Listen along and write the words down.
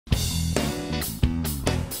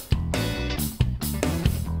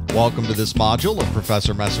Welcome to this module of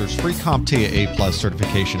Professor Messer's free CompTIA A+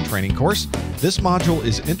 certification training course. This module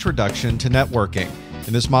is Introduction to Networking.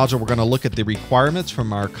 In this module, we're going to look at the requirements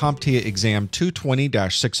from our CompTIA exam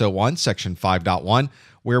 220-601, section 5.1,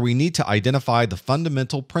 where we need to identify the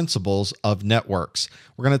fundamental principles of networks.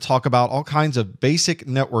 We're going to talk about all kinds of basic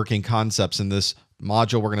networking concepts in this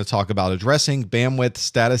module. We're going to talk about addressing, bandwidth,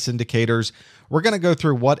 status indicators. We're going to go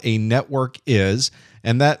through what a network is,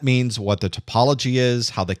 and that means what the topology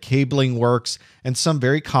is, how the cabling works, and some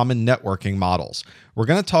very common networking models. We're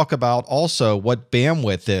going to talk about also what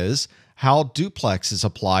bandwidth is, how duplex is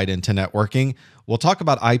applied into networking. We'll talk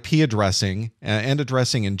about IP addressing and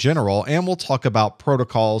addressing in general, and we'll talk about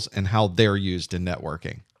protocols and how they're used in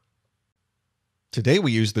networking. Today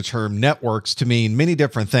we use the term networks to mean many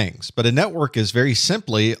different things, but a network is very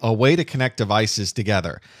simply a way to connect devices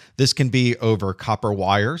together. This can be over copper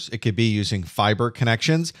wires, it could be using fiber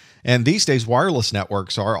connections, and these days wireless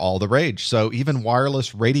networks are all the rage. So even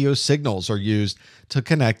wireless radio signals are used to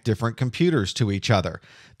connect different computers to each other.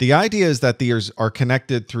 The idea is that these are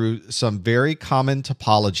connected through some very common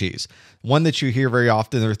topologies. One that you hear very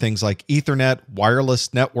often are things like Ethernet,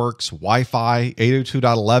 wireless networks, Wi-Fi,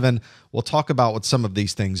 802.11. We'll talk about what some of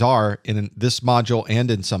these things are in this module and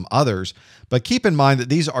in some others. But keep in mind that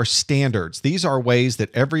these are standards. These are ways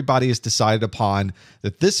that everybody has decided upon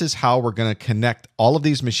that this is how we're going to connect all of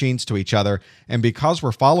these machines to each other. And because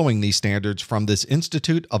we're following these standards from this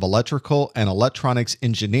Institute of Electrical and Electronics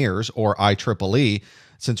Engineers, or IEEE,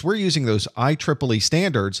 since we're using those IEEE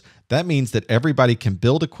standards, that means that everybody can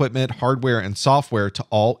build equipment, hardware, and software to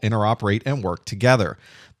all interoperate and work together.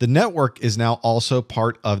 The network is now also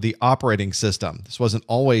part of the operating system. This wasn't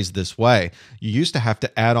always this way. You used to have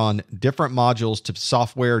to add on different modules to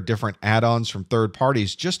software, different add-ons from third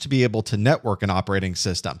parties just to be able to network an operating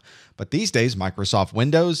system. But these days, Microsoft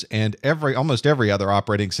Windows and almost every other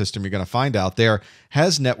operating system you're going to find out there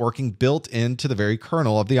has networking built into the very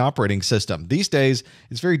kernel of the operating system. These days,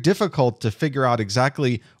 it's very difficult to figure out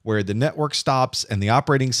exactly where the network stops and the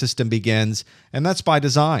operating system begins, and that's by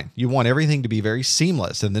design. You want everything to be very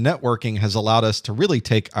seamless, and the networking has allowed us to really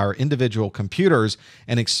take our individual computers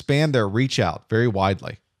and expand their reach out very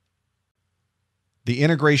widely. The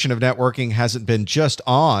integration of networking hasn't been just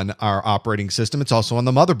on our operating system, it's also on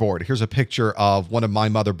the motherboard. Here's a picture of one of my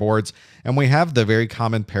motherboards, and we have the very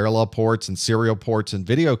common parallel ports and serial ports and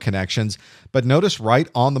video connections, but notice right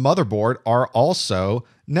on the motherboard are also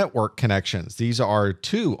network connections. These are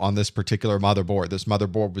two on this particular motherboard. This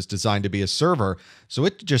motherboard was designed to be a server, so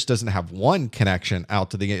it just doesn't have one connection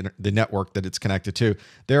out to the network that it's connected to.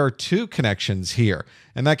 There are two connections here,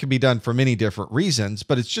 and that can be done for many different reasons,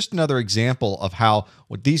 but it's just another example of how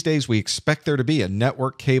these days we expect there to be a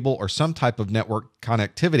network cable or some type of network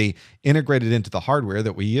connectivity integrated into the hardware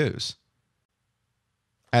that we use.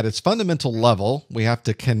 At its fundamental level, we have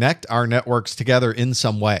to connect our networks together in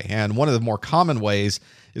some way. And one of the more common ways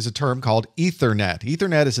is a term called Ethernet.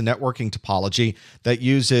 Ethernet is a networking topology that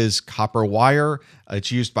uses copper wire.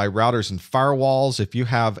 It's used by routers and firewalls. If you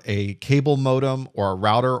have a cable modem or a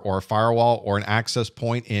router or a firewall or an access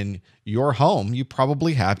point in your home, you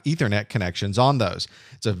probably have Ethernet connections on those.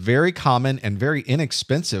 It's a very common and very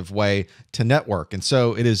inexpensive way to network. And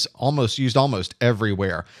so it is used almost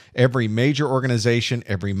everywhere. Every major organization,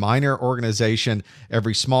 every minor organization,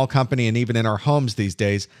 every small company, and even in our homes these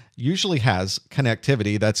days usually has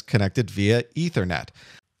connectivity that's connected via Ethernet.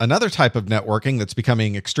 Another type of networking that's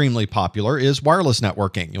becoming extremely popular is wireless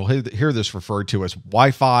networking. You'll hear this referred to as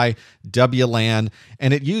Wi-Fi, WLAN,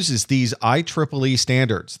 and it uses these IEEE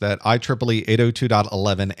standards, that IEEE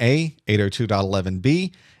 802.11a,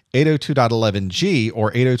 802.11b, 802.11g,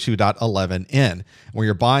 or 802.11n. When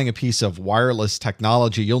you're buying a piece of wireless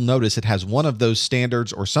technology, you'll notice it has one of those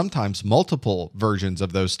standards or sometimes multiple versions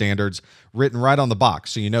of those standards written right on the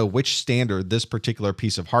box, so you know which standard this particular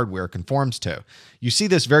piece of hardware conforms to. You see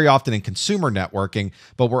this very often in consumer networking,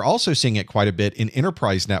 but we're also seeing it quite a bit in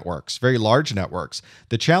enterprise networks, very large networks.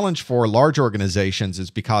 The challenge for large organizations is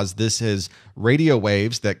because this is radio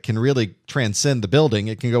waves that can really transcend the building.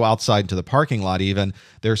 It can go outside into the parking lot even.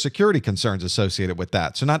 There are security concerns associated with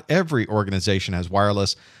that. So not every organization has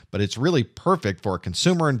wireless, but it's really perfect for a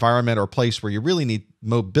consumer environment or place where you really need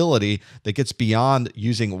mobility that gets beyond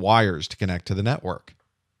using wires to connect to the network.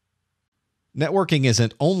 Networking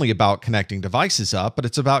isn't only about connecting devices up, but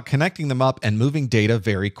it's about connecting them up and moving data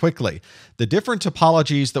very quickly. The different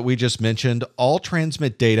topologies that we just mentioned all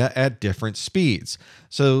transmit data at different speeds.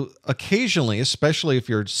 So occasionally, especially if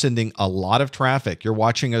you're sending a lot of traffic, you're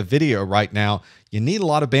watching a video right now, you need a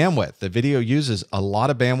lot of bandwidth. The video uses a lot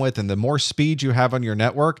of bandwidth, and the more speed you have on your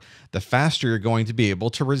network, the faster you're going to be able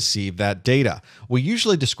to receive that data. We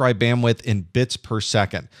usually describe bandwidth in bits per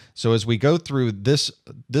second. So as we go through this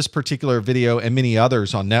particular video and many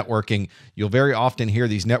others on networking, you'll very often hear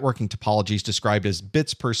these networking topologies described as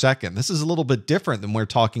bits per second. This is a little bit different than we're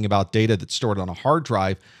talking about data that's stored on a hard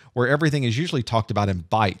drive, where everything is usually talked about in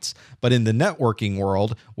bytes. But in the networking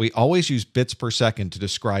world, we always use bits per second to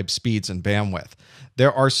describe speeds and bandwidth.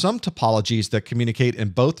 There are some topologies that communicate in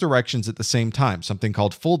both directions at the same time, something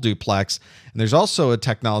called full duplex, and there's also a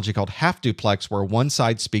technology called half duplex where one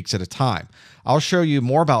side speaks at a time. I'll show you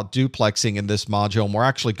more about duplexing in this module, and we'll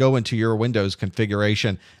actually go into your Windows configuration,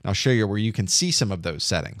 and I'll show you where you can see some of those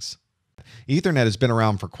settings. Ethernet has been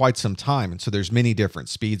around for quite some time, and so there's many different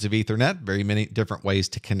speeds of Ethernet, very many different ways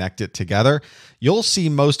to connect it together. You'll see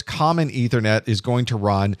most common Ethernet is going to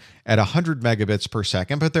run at 100 megabits per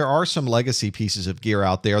second, but there are some legacy pieces of gear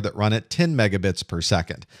out there that run at 10 megabits per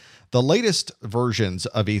second. The latest versions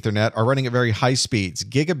of Ethernet are running at very high speeds,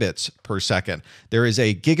 gigabits per second. There is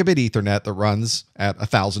a gigabit Ethernet that runs at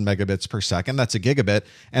 1,000 megabits per second. That's a gigabit.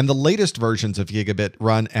 And the latest versions of gigabit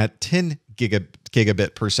run at 10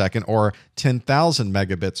 gigabit per second, or 10,000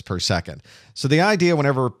 megabits per second. So the idea,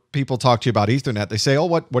 whenever people talk to you about Ethernet, they say, oh,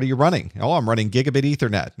 what are you running? Oh, I'm running gigabit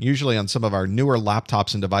Ethernet. Usually on some of our newer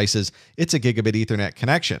laptops and devices, it's a gigabit Ethernet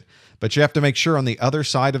connection. But you have to make sure on the other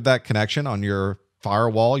side of that connection, on your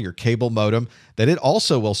firewall, your cable modem, that it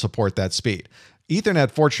also will support that speed.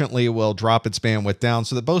 Ethernet, fortunately, will drop its bandwidth down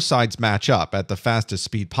so that both sides match up at the fastest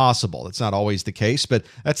speed possible. It's not always the case, but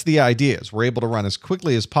that's the idea, is we're able to run as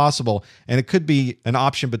quickly as possible, and it could be an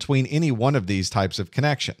option between any one of these types of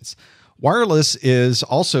connections. Wireless is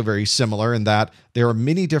also very similar in that there are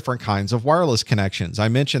many different kinds of wireless connections. I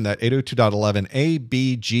mentioned that 802.11a,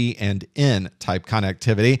 B, G, and N type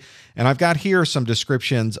connectivity, and I've got here some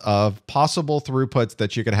descriptions of possible throughputs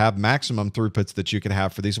that you could have, maximum throughputs that you could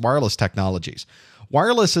have for these wireless technologies.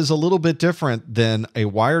 Wireless is a little bit different than a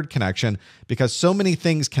wired connection because so many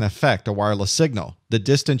things can affect a wireless signal. The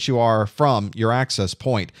distance you are from your access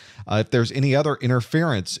point, if there's any other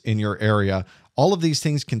interference in your area, all of these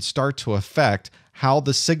things can start to affect how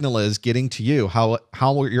the signal is getting to you, how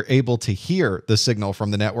you're able to hear the signal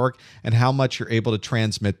from the network, and how much you're able to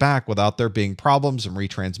transmit back without there being problems and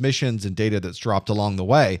retransmissions and data that's dropped along the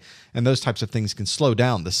way. And those types of things can slow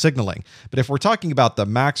down the signaling. But if we're talking about the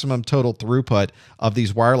maximum total throughput of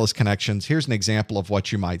these wireless connections, here's an example of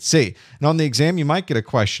what you might see. And on the exam, you might get a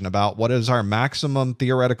question about what is our maximum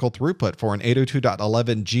theoretical throughput for an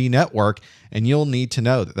 802.11g network, and you'll need to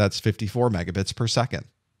know that that's 54 megabits per second.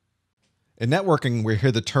 In networking, we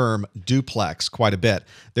hear the term duplex quite a bit.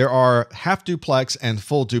 There are half duplex and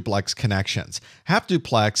full duplex connections. Half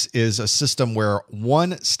duplex is a system where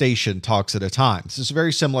one station talks at a time. This is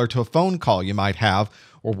very similar to a phone call you might have,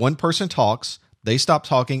 where one person talks, they stop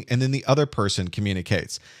talking, and then the other person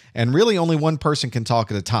communicates. And really only one person can talk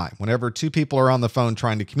at a time. Whenever two people are on the phone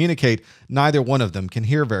trying to communicate, neither one of them can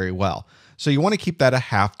hear very well. So you want to keep that a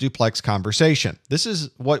half duplex conversation. This is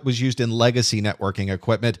what was used in legacy networking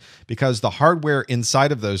equipment because the hardware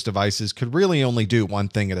inside of those devices could really only do one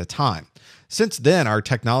thing at a time. Since then, our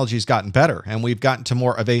technology's gotten better and we've gotten to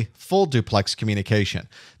more of a full duplex communication.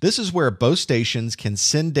 This is where both stations can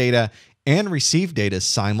send data and receive data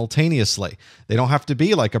simultaneously. They don't have to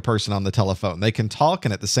be like a person on the telephone. They can talk,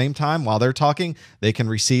 and at the same time, while they're talking, they can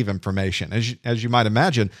receive information. As you might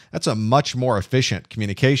imagine, that's a much more efficient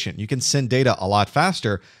communication. You can send data a lot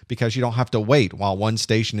faster because you don't have to wait while one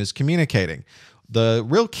station is communicating. The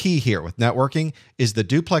real key here with networking is the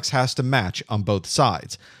duplex has to match on both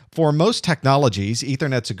sides. For most technologies,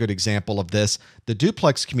 Ethernet's a good example of this, the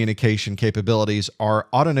duplex communication capabilities are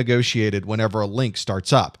auto-negotiated whenever a link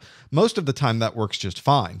starts up. Most of the time that works just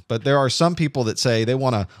fine, but there are some people that say they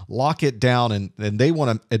want to lock it down and they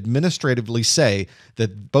want to administratively say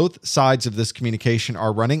that both sides of this communication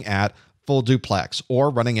are running at full duplex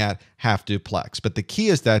or running at half duplex. But the key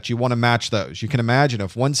is that you want to match those. You can imagine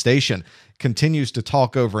if one station continues to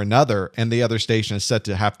talk over another and the other station is set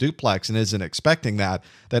to half duplex and isn't expecting that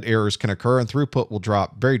errors can occur and throughput will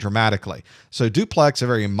drop very dramatically. So duplex, a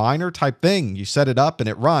very minor type thing. You set it up and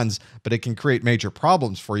it runs, but it can create major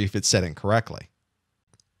problems for you if it's set incorrectly.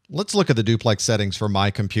 Let's look at the duplex settings for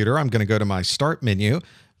my computer. I'm going to go to my Start menu,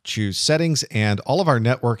 choose Settings, and all of our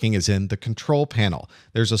networking is in the Control panel.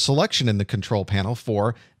 There's a selection in the Control panel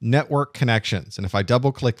for Network Connections, and if I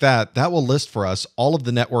double-click that, that will list for us all of the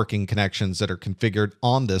networking connections that are configured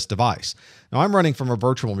on this device. Now, I'm running from a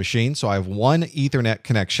virtual machine, so I have one Ethernet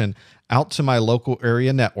connection out to my local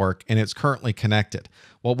area network, and it's currently connected.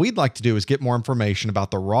 What we'd like to do is get more information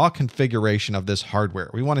about the raw configuration of this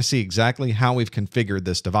hardware. We want to see exactly how we've configured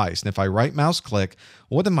this device. And if I right mouse click,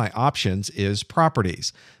 one of my options is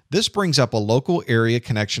Properties. This brings up a local area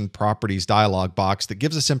connection properties dialog box that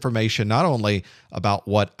gives us information not only about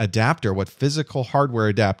what physical hardware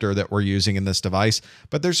adapter that we're using in this device,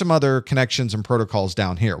 but there's some other connections and protocols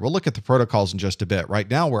down here. We'll look at the protocols in just a bit. Right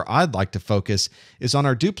now, where I'd like to focus is on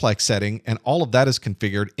our duplex setting, and all of that is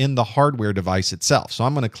configured in the hardware device itself. So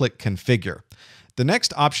I'm going to click Configure. The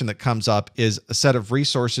next option that comes up is a set of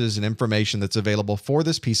resources and information that's available for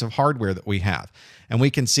this piece of hardware that we have. And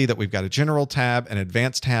we can see that we've got a General tab, an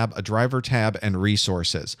Advanced tab, a Driver tab, and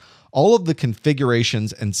Resources. All of the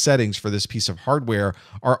configurations and settings for this piece of hardware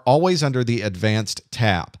are always under the Advanced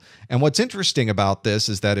tab. And what's interesting about this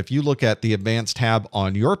is that if you look at the Advanced tab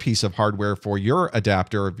on your piece of hardware for your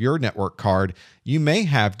adapter of your network card, you may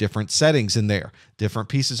have different settings in there. Different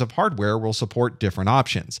pieces of hardware will support different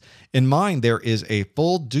options. In mine, there is a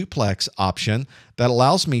full duplex option that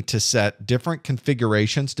allows me to set different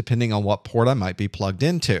configurations depending on what port I might be plugged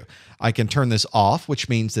into. I can turn this off, which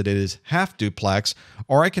means that it is half duplex,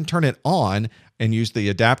 or I can turn it on and use the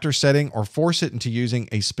adapter setting or force it into using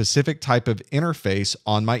a specific type of interface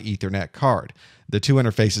on my Ethernet card. The two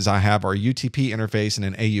interfaces I have are a UTP interface and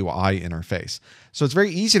an AUI interface. So it's very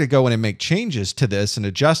easy to go in and make changes to this and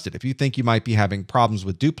adjust it. If you think you might be having problems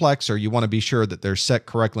with duplex or you want to be sure that they're set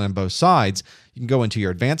correctly on both sides, you can go into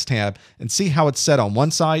your Advanced tab and see how it's set on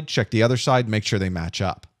one side, check the other side, make sure they match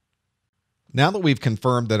up. Now that we've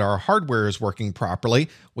confirmed that our hardware is working properly,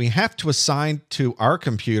 we have to assign to our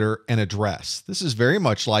computer an address. This is very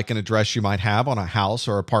much like an address you might have on a house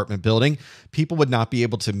or apartment building. People would not be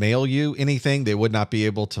able to mail you anything. They would not be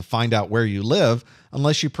able to find out where you live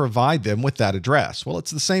unless you provide them with that address. Well,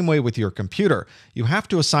 it's the same way with your computer. You have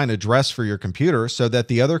to assign an address for your computer so that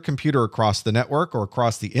the other computer across the network or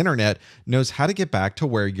across the internet knows how to get back to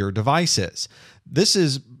where your device is. This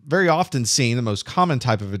is very often seen. The most common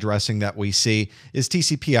type of addressing that we see is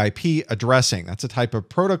TCP/IP addressing. That's a type of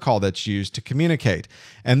protocol that's used to communicate.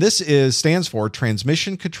 And this stands for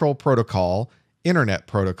Transmission Control Protocol, Internet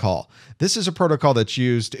Protocol. This is a protocol that's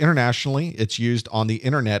used internationally. It's used on the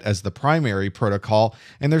internet as the primary protocol,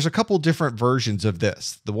 and there's a couple different versions of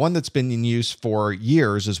this. The one that's been in use for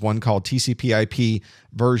years is one called TCP/IP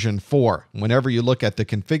version 4. Whenever you look at the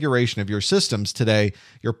configuration of your systems today,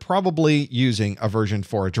 you're probably using a version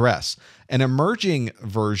 4 address. An emerging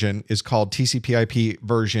version is called TCP/IP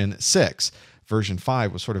version 6. Version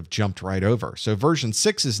 5 was sort of jumped right over. So version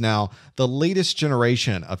 6 is now the latest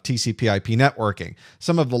generation of TCP/IP networking.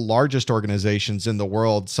 Some of the largest organizations in the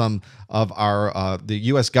world, some of the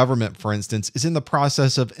US government, for instance, is in the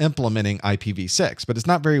process of implementing IPv6, but it's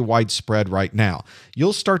not very widespread right now.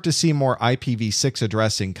 You'll start to see more IPv6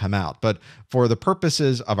 addressing come out, but for the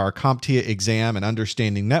purposes of our CompTIA exam and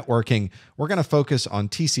understanding networking, we're going to focus on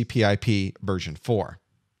TCP/IP version 4.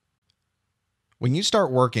 When you start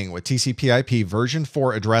working with TCP/IP version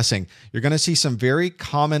 4 addressing, you're going to see some very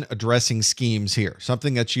common addressing schemes here,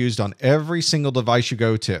 something that's used on every single device you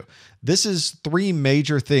go to. This is three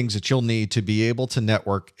major things that you'll need to be able to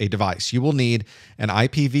network a device. You will need an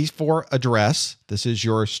IPv4 address. This is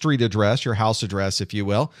your street address, your house address, if you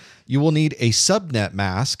will. You will need a subnet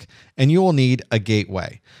mask, and you will need a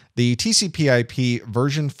gateway. The TCP/IP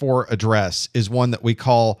version 4 address is one that we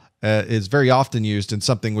call is very often used in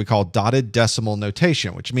something we call dotted decimal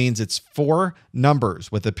notation, which means it's 4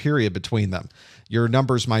 numbers with a period between them. Your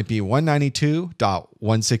numbers might be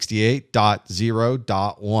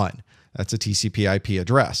 192.168.0.1. That's a TCP/IP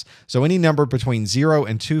address. So any number between 0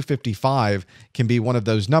 and 255 can be one of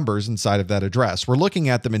those numbers inside of that address. We're looking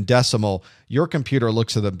at them in decimal. Your computer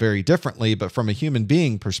looks at them very differently, but from a human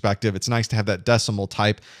being perspective, it's nice to have that decimal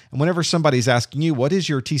type. And whenever somebody's asking you, what is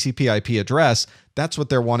your TCP/IP address? That's what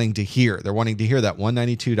they're wanting to hear. They're wanting to hear that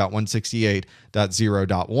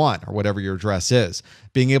 192.168.0.1 or whatever your address is.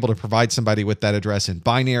 Being able to provide somebody with that address in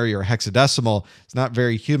binary or hexadecimal is not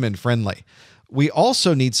very human friendly. We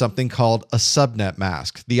also need something called a subnet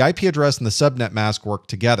mask. The IP address and the subnet mask work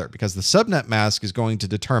together because the subnet mask is going to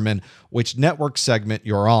determine which network segment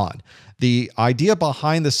you're on. The idea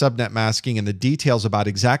behind the subnet masking and the details about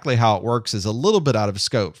exactly how it works is a little bit out of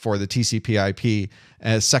scope for the TCP/IP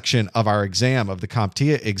section of our exam, of the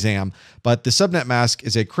CompTIA exam, but the subnet mask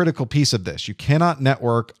is a critical piece of this. You cannot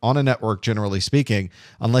network on a network, generally speaking,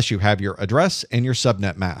 unless you have your address and your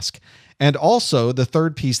subnet mask. And also, the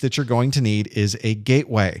third piece that you're going to need is a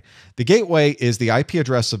gateway. The gateway is the IP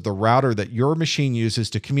address of the router that your machine uses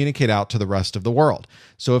to communicate out to the rest of the world.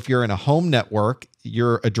 So if you're in a home network,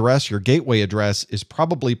 your address, your gateway address, is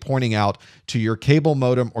probably pointing out to your cable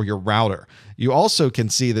modem or your router. You also can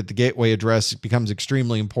see that the gateway address becomes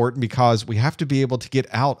extremely important because we have to be able to get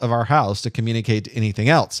out of our house to communicate to anything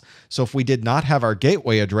else. So if we did not have our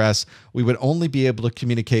gateway address, we would only be able to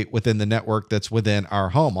communicate within the network that's within our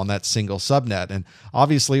home on that single subnet. And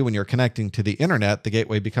obviously, when you're connecting to the internet, the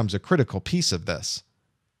gateway becomes a critical piece of this.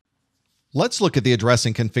 Let's look at the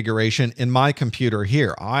addressing configuration in my computer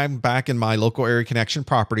here. I'm back in my local area connection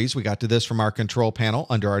properties. We got to this from our control panel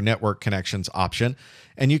under our network connections option.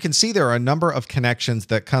 And you can see there are a number of connections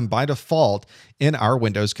that come by default in our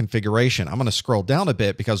Windows configuration. I'm going to scroll down a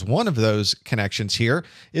bit because one of those connections here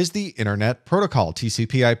is the Internet Protocol,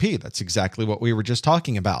 TCP/IP. That's exactly what we were just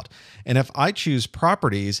talking about. And if I choose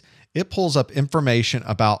Properties, it pulls up information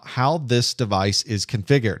about how this device is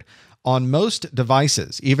configured. On most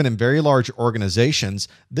devices, even in very large organizations,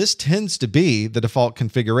 this tends to be the default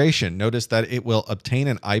configuration. Notice that it will obtain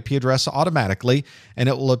an IP address automatically, and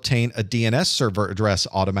it will obtain a DNS server address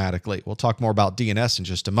automatically. We'll talk more about DNS in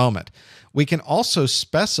just a moment. We can also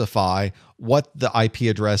specify what the IP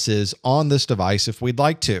address is on this device if we'd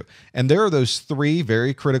like to. And there are those three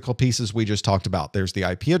very critical pieces we just talked about. There's the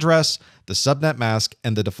IP address, the subnet mask,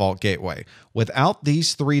 and the default gateway. Without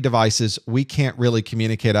these three devices, we can't really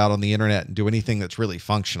communicate out on the internet and do anything that's really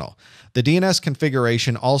functional. The DNS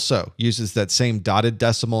configuration also uses that same dotted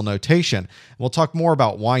decimal notation. We'll talk more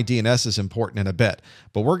about why DNS is important in a bit.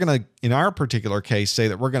 But we're going to, in our particular case, say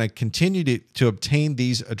that we're going to continue to obtain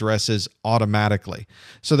these addresses automatically.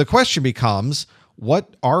 So the question becomes,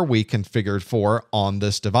 what are we configured for on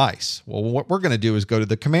this device? Well, what we're going to do is go to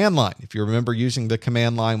the command line. If you remember using the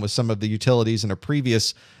command line with some of the utilities in a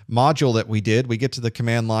previous module that we did, we get to the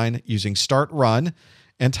command line using start run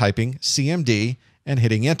and typing CMD and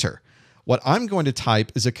hitting enter. What I'm going to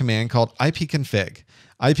type is a command called ipconfig.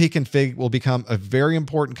 ipconfig will become a very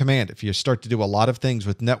important command if you start to do a lot of things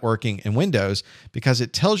with networking in Windows because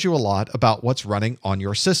it tells you a lot about what's running on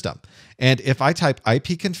your system. And if I type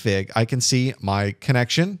ipconfig, I can see my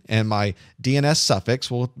connection and my DNS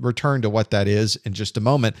suffix. We'll return to what that is in just a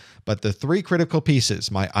moment. But the three critical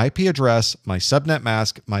pieces, my IP address, my subnet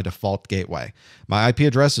mask, my default gateway. My IP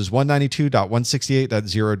address is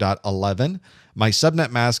 192.168.0.11. My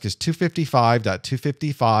subnet mask is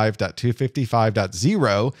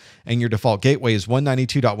 255.255.255.0, and your default gateway is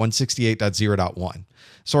 192.168.0.1.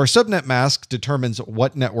 So our subnet mask determines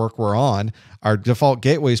what network we're on. Our default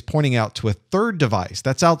gateway is pointing out to a third device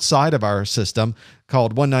that's outside of our system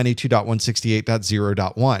called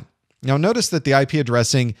 192.168.0.1. Now notice that the IP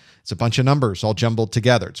addressing, it's a bunch of numbers all jumbled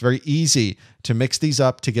together. It's very easy to mix these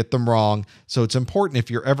up to get them wrong. So it's important if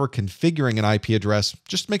you're ever configuring an IP address,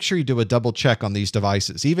 just make sure you do a double check on these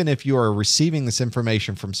devices. Even if you are receiving this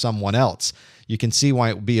information from someone else, you can see why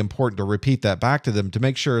it would be important to repeat that back to them to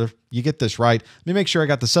make sure you get this right. Let me make sure I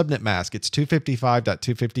got the subnet mask. It's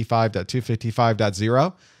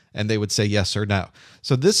 255.255.255.0. And they would say yes or no.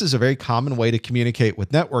 So this is a very common way to communicate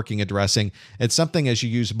with networking addressing. It's something as you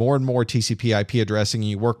use more and more TCP/IP addressing and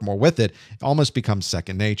you work more with it, it almost becomes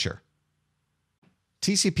second nature.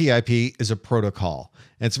 TCP/IP is a protocol.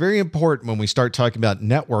 And it's very important when we start talking about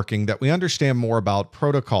networking that we understand more about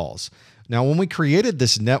protocols. Now, when we created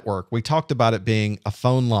this network, we talked about it being a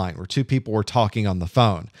phone line where two people were talking on the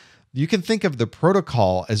phone. You can think of the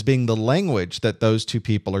protocol as being the language that those two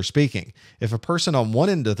people are speaking. If a person on one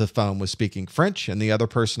end of the phone was speaking French and the other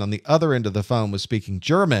person on the other end of the phone was speaking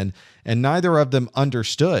German, and neither of them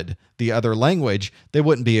understood the other language, they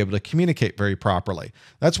wouldn't be able to communicate very properly.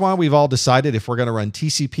 That's why we've all decided if we're going to run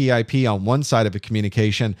TCP/IP on one side of a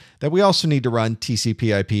communication, that we also need to run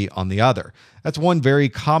TCP/IP on the other. That's one very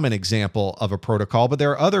common example of a protocol, but there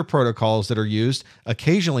are other protocols that are used,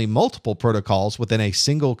 occasionally multiple protocols within a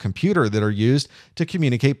single computer that are used to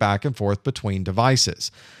communicate back and forth between devices.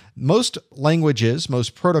 Most languages,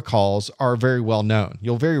 most protocols are very well known.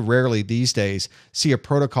 You'll very rarely these days see a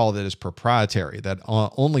protocol that is proprietary, that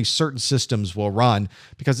only certain systems will run,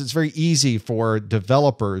 because it's very easy for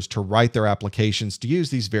developers to write their applications to use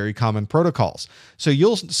these very common protocols. So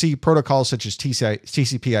you'll see protocols such as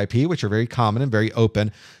TCP/IP, which are very common and very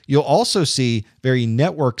open. You'll also see very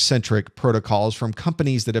network-centric protocols from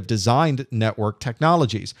companies that have designed network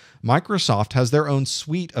technologies. Microsoft has their own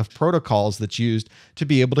suite of protocols that's used to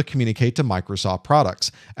be able to communicate to Microsoft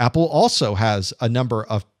products. Apple also has a number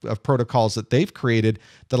of protocols that they've created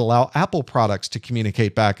that allow Apple products to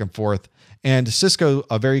communicate back and forth And Cisco,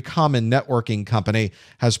 a very common networking company,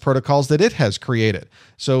 has protocols that it has created.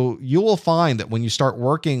 So you will find that when you start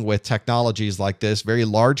working with technologies like this, very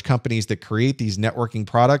large companies that create these networking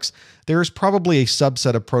products, there's probably a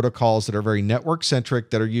subset of protocols that are very network-centric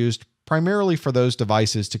that are used primarily for those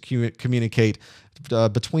devices to communicate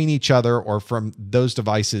between each other or from those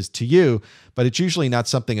devices to you, but it's usually not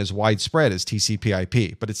something as widespread as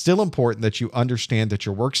TCP/IP. But it's still important that you understand that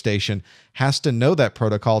your workstation has to know that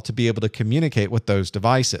protocol to be able to communicate with those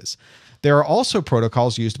devices. There are also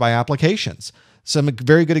protocols used by applications. Some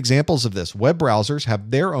very good examples of this. Web browsers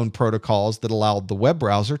have their own protocols that allow the web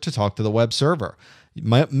browser to talk to the web server.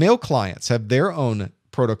 Mail clients have their own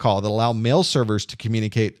protocol that allow mail servers to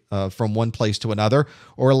communicate from one place to another,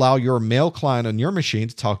 or allow your mail client on your machine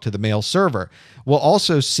to talk to the mail server. We'll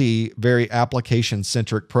also see very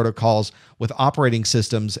application-centric protocols with operating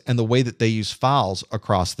systems and the way that they use files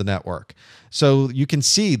across the network. So you can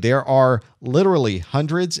see there are literally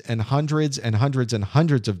hundreds and hundreds and hundreds and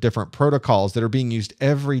hundreds of different protocols that are being used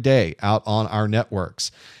every day out on our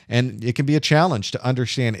networks. And it can be a challenge to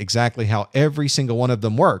understand exactly how every single one of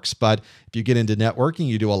them works. But if you get into networking,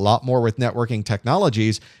 you do a lot more with networking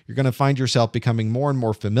technologies, you're going to find yourself becoming more and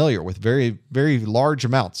more familiar with very, very large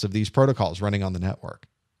amounts of these protocols running on the network.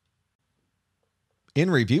 In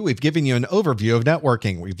review, we've given you an overview of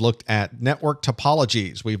networking. We've looked at network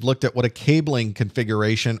topologies. We've looked at what a cabling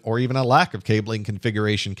configuration or even a lack of cabling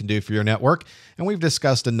configuration can do for your network. And we've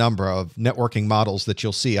discussed a number of networking models that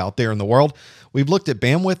you'll see out there in the world. We've looked at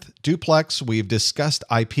bandwidth, duplex, we've discussed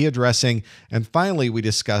IP addressing, and finally, we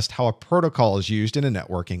discussed how a protocol is used in a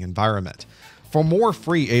networking environment. For more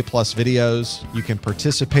free A+ videos, you can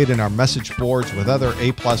participate in our message boards with other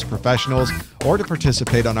A+ professionals, or to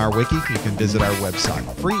participate on our wiki, you can visit our website,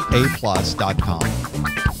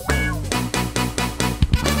 freeaplus.com.